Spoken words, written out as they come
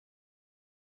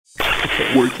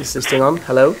Okay, is this thing on?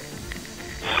 Hello?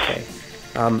 Okay.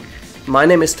 My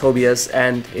name is Tobias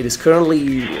and it is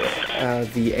currently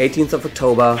the 18th of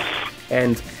October,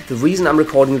 and the reason I'm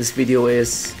recording this video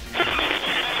is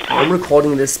I'm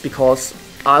recording this because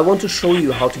I want to show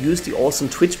you how to use the awesome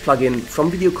Twitch plugin from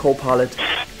Video Copilot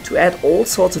to add all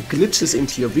sorts of glitches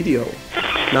into your video.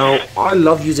 Now, I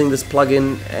love using this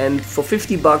plugin, and for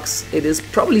 50 bucks it is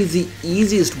probably the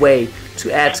easiest way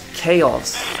to add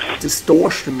chaos,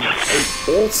 distortion and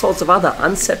all sorts of other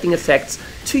unsettling effects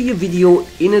to your video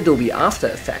in Adobe After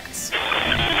Effects.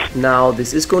 Now,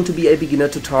 this is going to be a beginner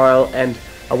tutorial, and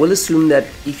I will assume that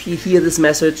if you hear this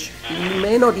message, you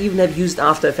may not even have used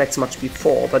After Effects much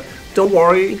before, but don't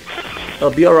worry,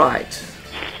 it'll be alright.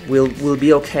 We'll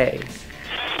be okay.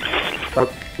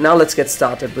 But now let's get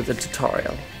started with the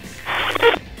tutorial.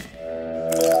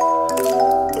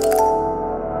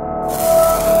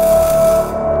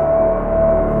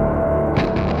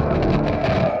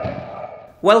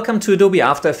 Welcome to Adobe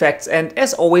After Effects, and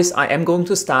as always I am going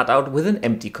to start out with an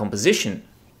empty composition.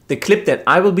 The clip that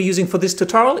I will be using for this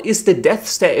tutorial is the death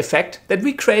stare effect that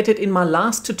we created in my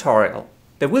last tutorial.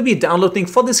 There will be a download link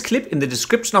for this clip in the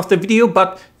description of the video,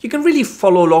 but you can really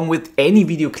follow along with any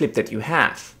video clip that you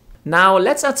have. Now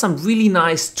let's add some really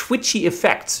nice twitchy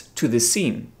effects to this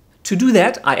scene. To do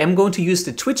that, I am going to use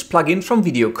the Twitch plugin from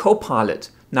Video Copilot.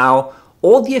 Now,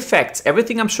 all the effects,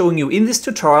 everything I'm showing you in this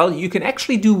tutorial, you can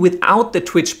actually do without the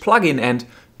Twitch plugin, and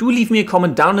do leave me a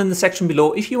comment down in the section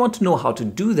below if you want to know how to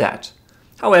do that.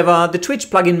 However, the Twitch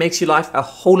plugin makes your life a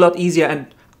whole lot easier, and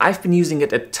I've been using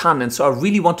it a ton, and so I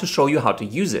really want to show you how to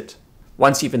use it.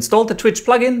 Once you've installed the Twitch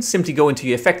plugin, simply go into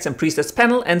your Effects and Presets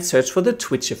panel and search for the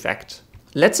Twitch effect.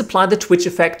 Let's apply the Twitch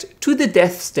effect to the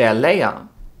death stare layer.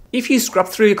 If you scrub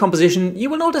through your composition, you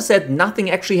will notice that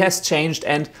nothing actually has changed,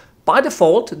 and by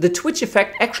default, the Twitch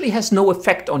effect actually has no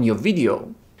effect on your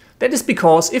video. That is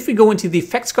because if we go into the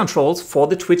effects controls for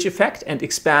the Twitch effect and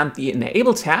expand the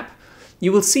Enable tab,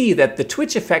 you will see that the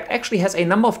Twitch effect actually has a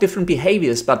number of different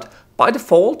behaviors, but by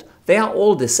default, they are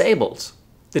all disabled.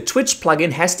 The Twitch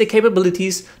plugin has the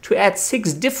capabilities to add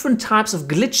 6 different types of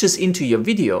glitches into your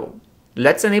video.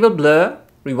 Let's enable blur,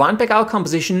 rewind back our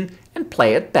composition and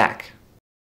play it back.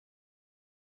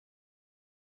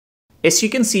 As you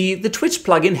can see, the Twitch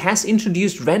plugin has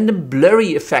introduced random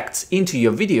blurry effects into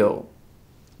your video.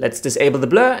 Let's disable the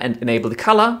blur and enable the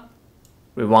color,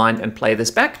 rewind and play this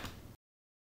back.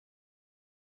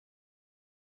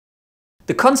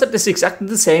 The concept is exactly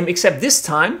the same, except this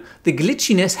time the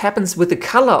glitchiness happens with the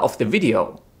color of the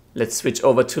video. Let's switch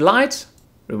over to light,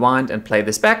 rewind and play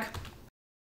this back.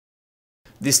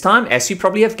 This time, as you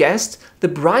probably have guessed, the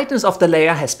brightness of the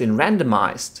layer has been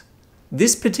randomized.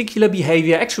 This particular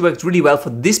behavior actually works really well for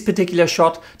this particular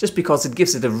shot, just because it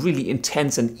gives it a really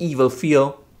intense and evil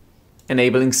feel.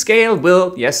 Enabling scale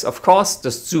will, yes of course,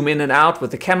 just zoom in and out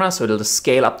with the camera, so it'll just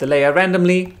scale up the layer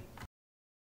randomly.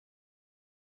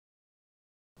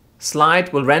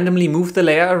 Slide will randomly move the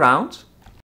layer around.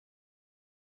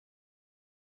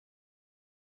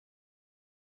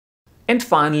 And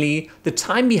finally, the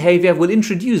time behavior will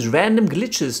introduce random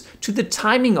glitches to the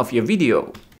timing of your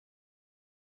video.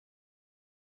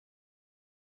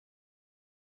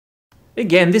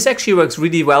 Again, this actually works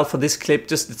really well for this clip,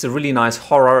 just it's a really nice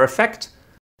horror effect.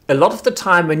 A lot of the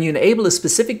time when you enable a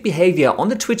specific behavior on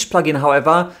the Twitch plugin,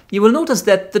 however, you will notice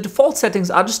that the default settings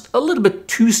are just a little bit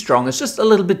too strong, it's just a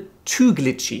little bit too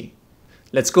glitchy.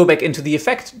 Let's go back into the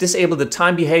effect, disable the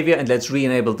time behavior, and let's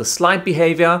re-enable the slide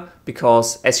behavior,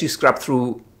 because as you scrub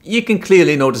through, you can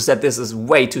clearly notice that this is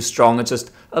way too strong, it's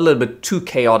just a little bit too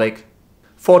chaotic.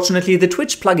 Fortunately, the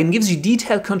Twitch plugin gives you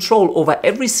detailed control over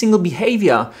every single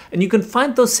behavior, and you can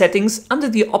find those settings under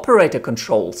the operator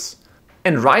controls.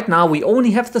 And right now we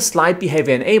only have the slide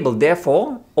behavior enabled,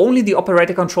 therefore only the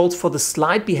operator controls for the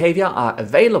slide behavior are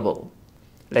available.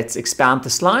 Let's expand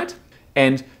the slide,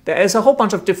 and there is a whole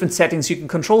bunch of different settings. You can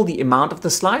control the amount of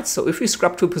the slides, so if we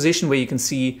scrub to a position where you can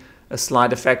see a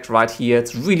slide effect right here,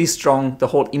 it's really strong, the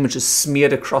whole image is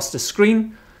smeared across the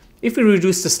screen. If we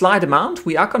reduce the slide amount,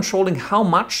 we are controlling how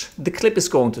much the clip is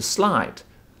going to slide.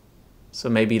 So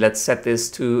maybe let's set this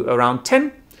to around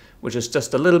 10, which is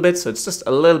just a little bit, so it's just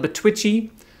a little bit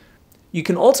twitchy. You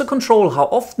can also control how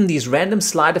often these random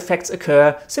slide effects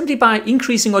occur simply by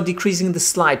increasing or decreasing the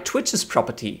slide twitches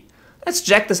property. Let's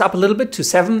jack this up a little bit to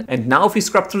 7, and now if we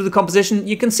scrub through the composition,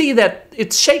 you can see that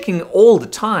it's shaking all the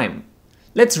time.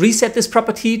 Let's reset this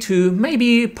property to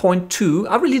maybe 0.2.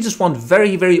 I really just want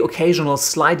very, very occasional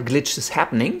slide glitches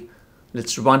happening.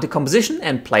 Let's rewind the composition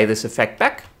and play this effect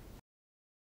back.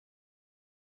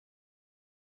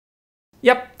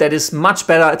 Yep, that is much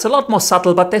better. It's a lot more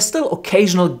subtle, but there's still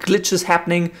occasional glitches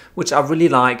happening, which I really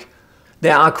like.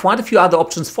 There are quite a few other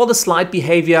options for the slide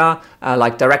behavior,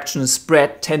 like direction,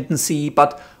 spread, tendency,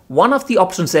 but one of the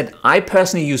options that I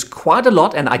personally use quite a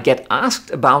lot and I get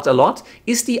asked about a lot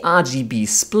is the RGB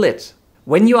split.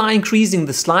 When you are increasing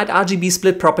the slide RGB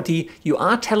split property, you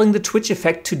are telling the Twitch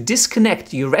effect to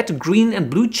disconnect your red, green and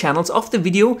blue channels of the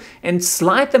video and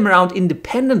slide them around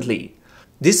independently.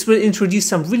 This will introduce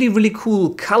some really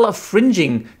cool color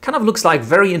fringing, kind of looks like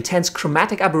very intense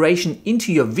chromatic aberration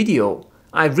into your video.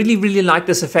 I really like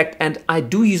this effect and I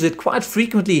do use it quite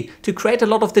frequently to create a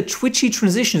lot of the twitchy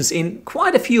transitions in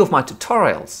quite a few of my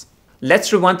tutorials.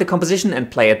 Let's rewind the composition and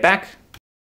play it back.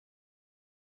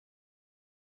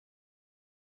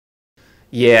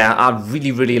 Yeah, I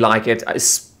really like it,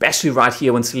 especially right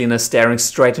here when Selena is staring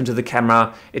straight into the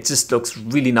camera. It just looks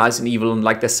really nice and evil and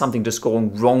like there's something just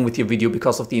going wrong with your video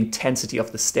because of the intensity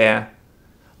of the stare.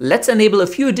 Let's enable a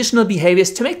few additional behaviors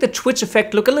to make the Twitch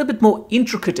effect look a little bit more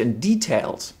intricate and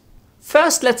detailed.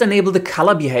 First, let's enable the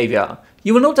color behavior.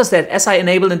 You will notice that as I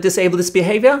enable and disable this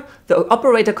behavior, the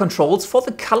operator controls for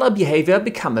the color behavior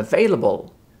become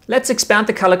available. Let's expand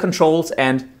the color controls,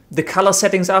 and the color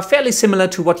settings are fairly similar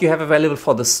to what you have available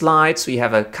for the slide. So you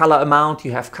have a color amount,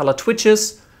 you have color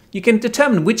twitches. You can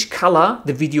determine which color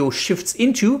the video shifts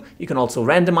into. You can also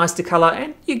randomize the color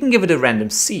and you can give it a random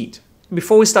seed.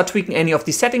 Before we start tweaking any of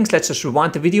these settings, let's just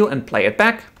rewind the video and play it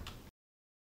back.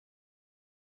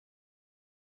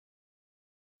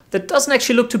 That doesn't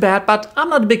actually look too bad, but I'm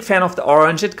not a big fan of the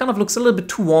orange. It kind of looks a little bit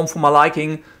too warm for my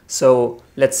liking. So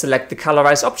let's select the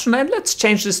colorize option and let's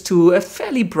change this to a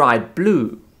fairly bright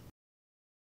blue.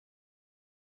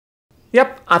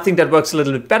 Yep, I think that works a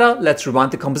little bit better. Let's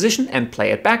rewind the composition and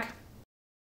play it back.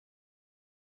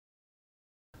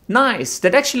 Nice,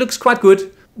 that actually looks quite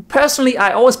good. Personally,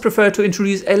 I always prefer to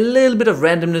introduce a little bit of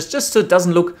randomness just so it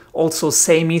doesn't look also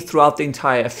samey throughout the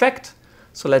entire effect.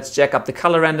 So let's jack up the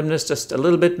color randomness just a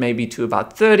little bit, maybe to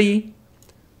about 30.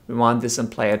 Rewind this and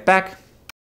play it back.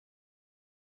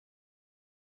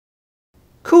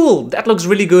 Cool, that looks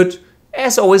really good.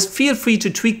 As always, feel free to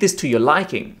tweak this to your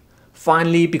liking.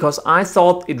 Finally, because I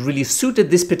thought it really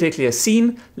suited this particular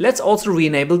scene, let's also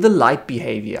re-enable the light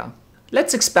behavior.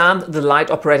 Let's expand the light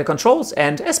operator controls,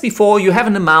 and as before, you have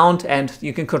an amount and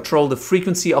you can control the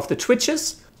frequency of the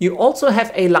twitches. You also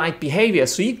have a light behavior,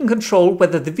 so you can control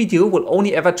whether the video will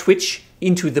only ever twitch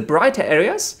into the brighter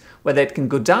areas, whether it can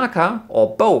go darker,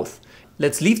 or both.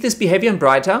 Let's leave this behavior in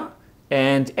brighter,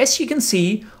 and as you can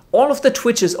see, all of the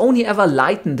twitches only ever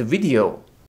lighten the video.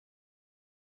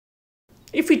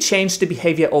 If we change the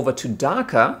behavior over to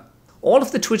darker, all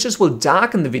of the twitches will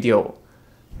darken the video.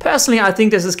 Personally, I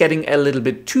think this is getting a little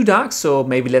bit too dark, so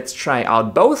maybe let's try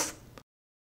out both.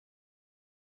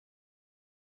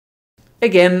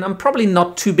 Again, I'm probably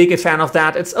not too big a fan of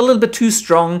that. It's a little bit too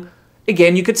strong.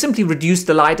 Again, you could simply reduce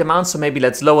the light amount, so maybe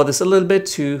let's lower this a little bit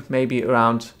to maybe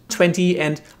around 20,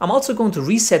 and I'm also going to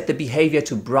reset the behavior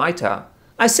to brighter.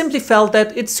 I simply felt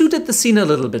that it suited the scene a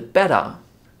little bit better.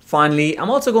 Finally, I'm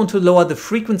also going to lower the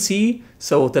frequency,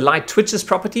 so the light twitches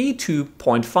property to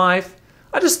 0.5.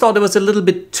 I just thought it was a little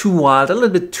bit too wild, a little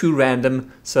bit too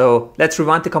random. So let's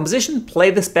rewind the composition, play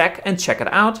this back and check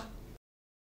it out.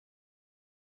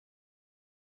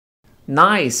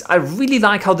 Nice, I really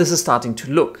like how this is starting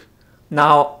to look.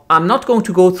 Now, I'm not going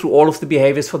to go through all of the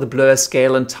behaviors for the blur,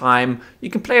 scale and time. You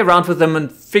can play around with them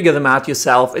and figure them out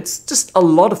yourself. It's just a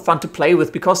lot of fun to play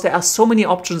with because there are so many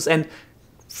options, and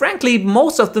frankly,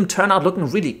 most of them turn out looking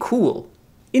really cool.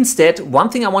 Instead, one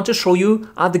thing I want to show you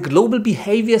are the global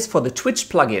behaviors for the Twitch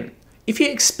plugin. If you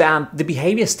expand the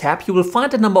behaviors tab, you will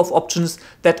find a number of options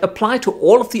that apply to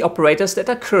all of the operators that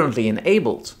are currently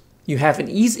enabled. You have an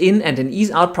ease in and an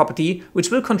ease out property, which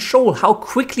will control how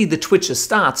quickly the twitches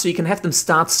start, so you can have them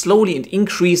start slowly and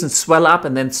increase and swell up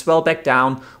and then swell back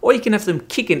down, or you can have them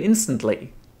kick in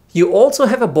instantly. You also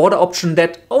have a border option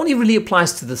that only really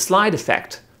applies to the slide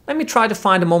effect. Let me try to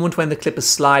find a moment when the clip is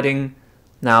sliding.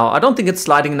 Now, I don't think it's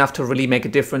sliding enough to really make a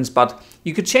difference, but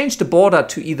you could change the border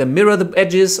to either mirror the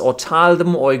edges or tile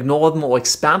them or ignore them or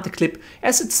expand the clip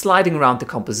as it's sliding around the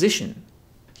composition.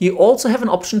 You also have an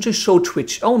option to show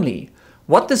Twitch only.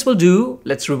 What this will do,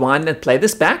 let's rewind and play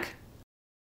this back.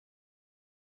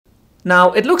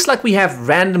 Now, it looks like we have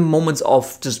random moments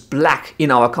of just black in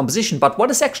our composition, but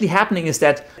what is actually happening is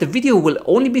that the video will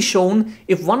only be shown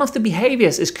if one of the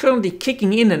behaviors is currently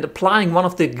kicking in and applying one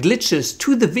of the glitches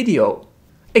to the video.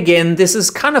 Again, this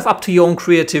is kind of up to your own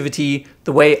creativity.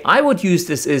 The way I would use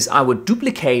this is I would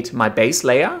duplicate my base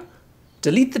layer,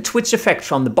 delete the Twitch effect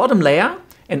from the bottom layer,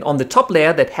 and on the top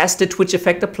layer that has the Twitch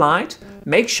effect applied,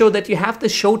 make sure that you have the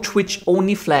Show Twitch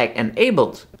Only flag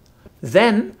enabled.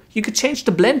 Then you could change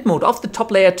the blend mode of the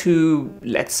top layer to,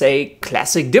 let's say,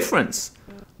 Classic Difference.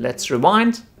 Let's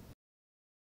rewind.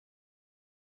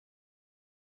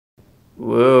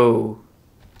 Whoa.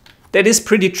 That is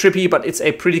pretty trippy, but it's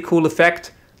a pretty cool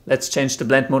effect. Let's change the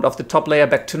blend mode of the top layer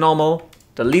back to normal.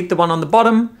 Delete the one on the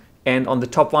bottom, and on the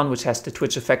top one, which has the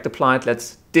Twitch effect applied,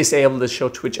 let's disable the Show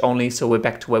Twitch Only, so we're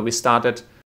back to where we started.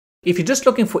 If you're just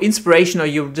looking for inspiration or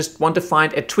you just want to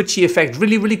find a twitchy effect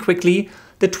really quickly,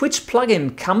 the Twitch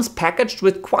plugin comes packaged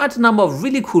with quite a number of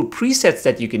really cool presets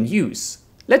that you can use.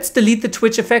 Let's delete the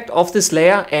Twitch effect off this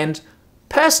layer, and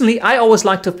personally, I always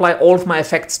like to apply all of my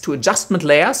effects to adjustment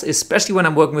layers, especially when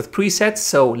I'm working with presets,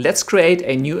 so let's create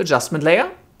a new adjustment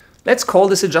layer. Let's call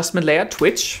this adjustment layer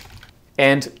Twitch,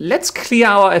 and let's clear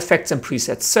our effects and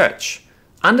presets search.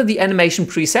 Under the animation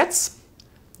presets,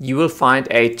 you will find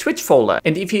a Twitch folder.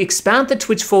 And if you expand the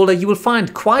Twitch folder, you will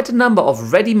find quite a number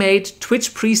of ready-made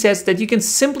Twitch presets that you can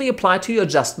simply apply to your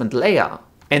adjustment layer.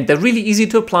 And they're really easy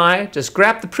to apply. Just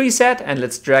grab the preset and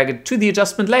let's drag it to the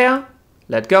adjustment layer.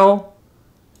 Let go.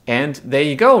 And there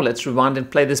you go. Let's rewind and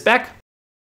play this back.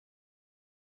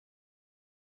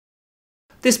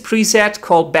 This preset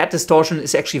called Bad Distortion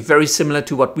is actually very similar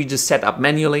to what we just set up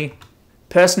manually.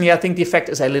 Personally, I think the effect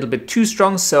is a little bit too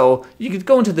strong, so you could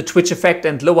go into the Twitch effect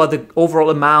and lower the overall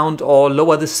amount or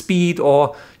lower the speed,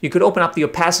 or you could open up the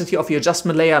opacity of your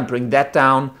adjustment layer and bring that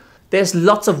down. There's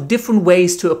lots of different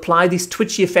ways to apply these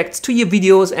twitchy effects to your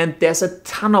videos, and there's a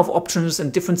ton of options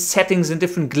and different settings and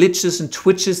different glitches and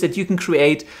twitches that you can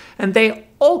create, and they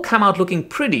all come out looking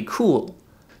pretty cool.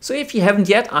 So if you haven't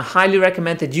yet, I highly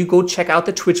recommend that you go check out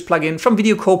the Twitch plugin from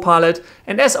Video Copilot,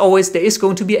 and as always, there is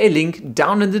going to be a link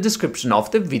down in the description of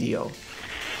the video.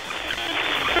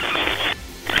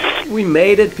 We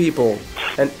made it, people,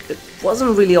 and it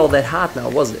wasn't really all that hard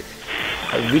now, was it?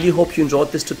 I really hope you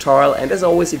enjoyed this tutorial, and as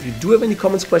always, if you do have any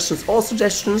comments, questions or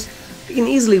suggestions, you can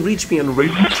easily reach me on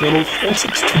Radio Channel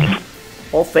 462.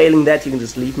 Or failing that, you can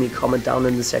just leave me a comment down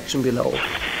in the section below.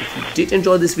 If you did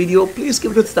enjoy this video, please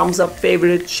give it a thumbs up,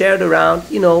 favorite it, share it around,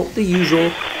 you know, the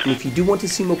usual. And if you do want to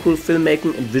see more cool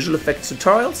filmmaking and visual effects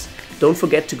tutorials, don't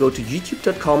forget to go to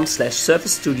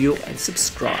youtube.com/Surface Studio and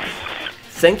subscribe.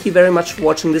 Thank you very much for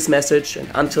watching this message,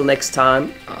 and until next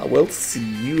time, I will see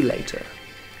you later.